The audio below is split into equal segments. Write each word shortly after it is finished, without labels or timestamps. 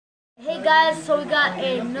Hey guys, so we got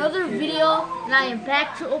another video, and I am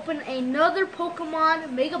back to open another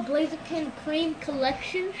Pokemon Mega Blaziken Cream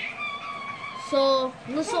Collection. So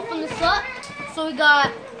let's open this up. So we got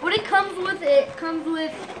what it comes with. It comes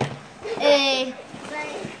with a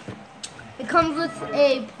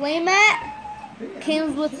playmat.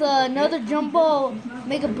 Comes with another Jumbo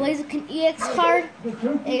Mega Blaziken EX card,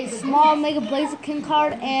 a small Mega Blaziken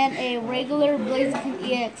card, and a regular Blaziken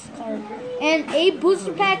EX card, and 8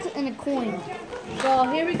 booster packs and a coin. So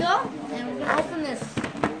here we go, and we're gonna open this.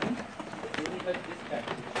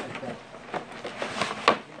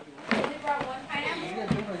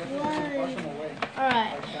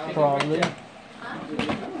 Alright. Probably.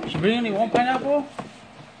 Should bring only one pineapple?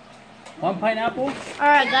 One pineapple?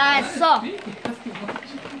 Alright guys, so.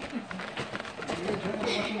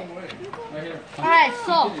 Alright,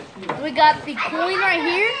 so we got the coin right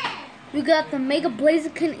here. We got the Mega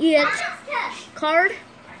Blaziken EX card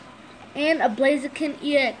and a Blaziken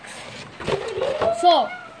EX. So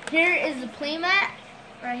here is the playmat.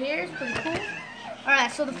 Right here, it's pretty cool.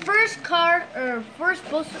 Alright, so the first card, or first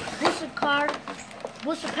booster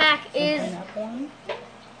pack is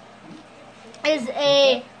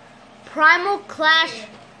a Primal Clash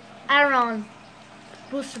Aron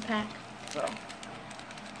booster pack. So.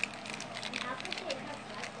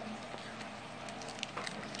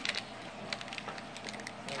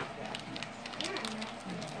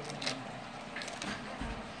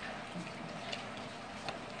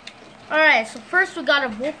 Alright, so first we got a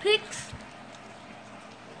Vulpix.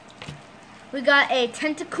 We got a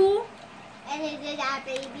Tentacool. And it did that,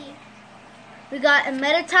 baby. We got a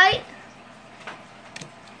Meditite.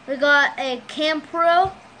 We got a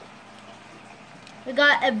Campro. We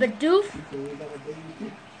got a Bidoof.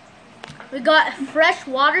 We got a Fresh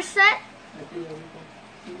Water set.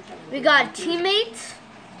 We got Teammates.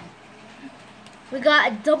 We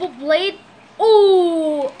got a Double Blade.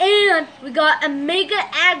 Ooh, and we got a Mega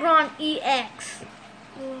Aggron EX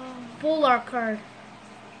full art card.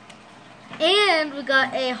 And we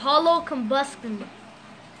got a Hollow Combustion.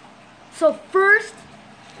 So first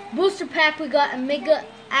booster pack, we got a Mega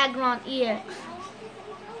Aggron EX.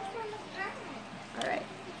 Alright.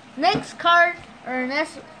 Next card, or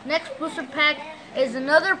next booster pack is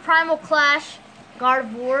another Primal Clash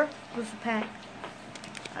Gardevoir booster pack.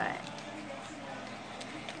 Alright.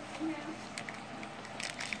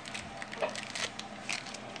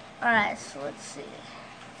 Alright, so let's see.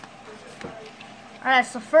 Alright,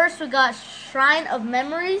 so first we got Shrine of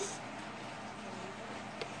Memories.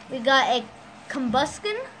 We got a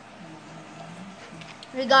Combustion.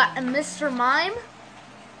 We got a Mr. Mime.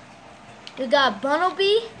 We got a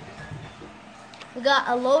Bunnelby. We got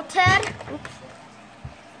a Lotad. Oops.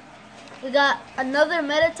 We got another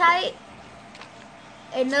Meditite.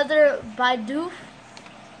 Another Bidoof.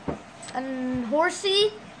 And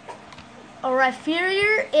Horsey. A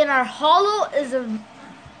Rhyperior, and our holo is a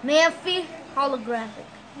Manphy holographic.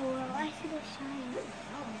 Oh, I see the shine.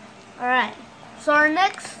 Alright, so our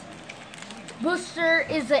next booster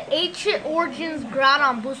is the Ancient Origins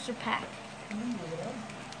Groudon booster pack.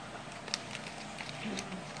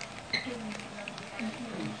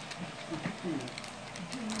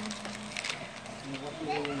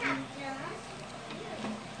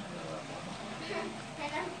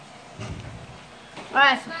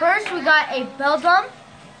 Alright, so first we got a Beldum.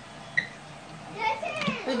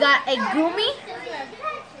 We got a Goomy.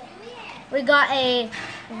 We got a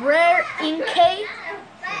Rare Inkay.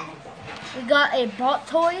 We got a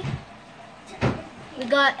Baltoy. We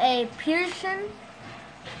got a Pearson.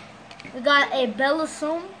 We got a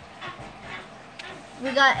Bellasum.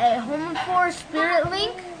 We got a Homenfor Spirit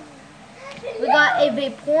Link. We got a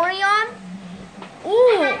Vaporeon.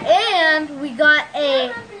 Ooh, and we got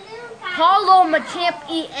a Hollow Machamp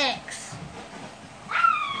EX.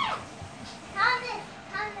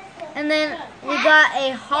 And then we got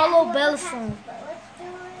a Hollow Bellasum.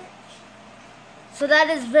 So that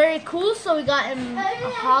is very cool. So we got a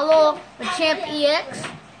Hollow Machamp EX.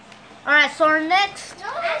 Alright, so our next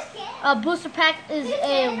booster pack is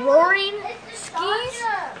a Roaring Skis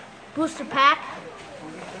booster pack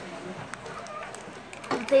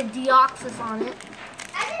with a Deoxys on it.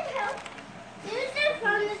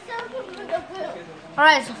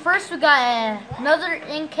 Alright, so first we got another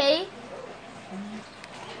Inkay.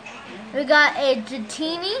 We got a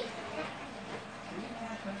Jatini.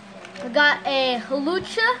 We got a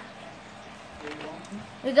Hawlucha.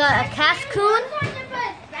 We got a Cascoon.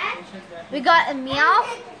 We got a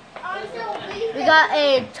Meowth. We got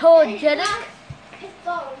a Togetic.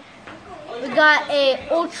 We got a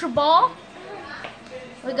Ultra Ball.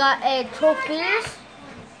 We got a Tropius.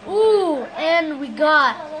 Ooh, and we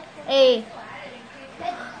got a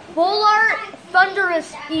Full Art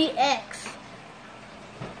Thunderous EX.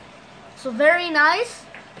 So very nice.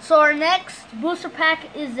 So our next booster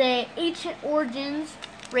pack is a Ancient Origins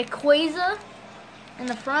Rayquaza in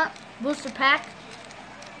the front booster pack.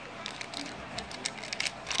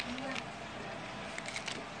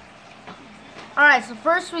 Alright, so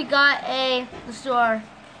first we got a, let's do our,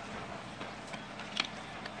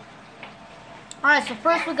 alright, so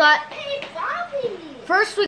first we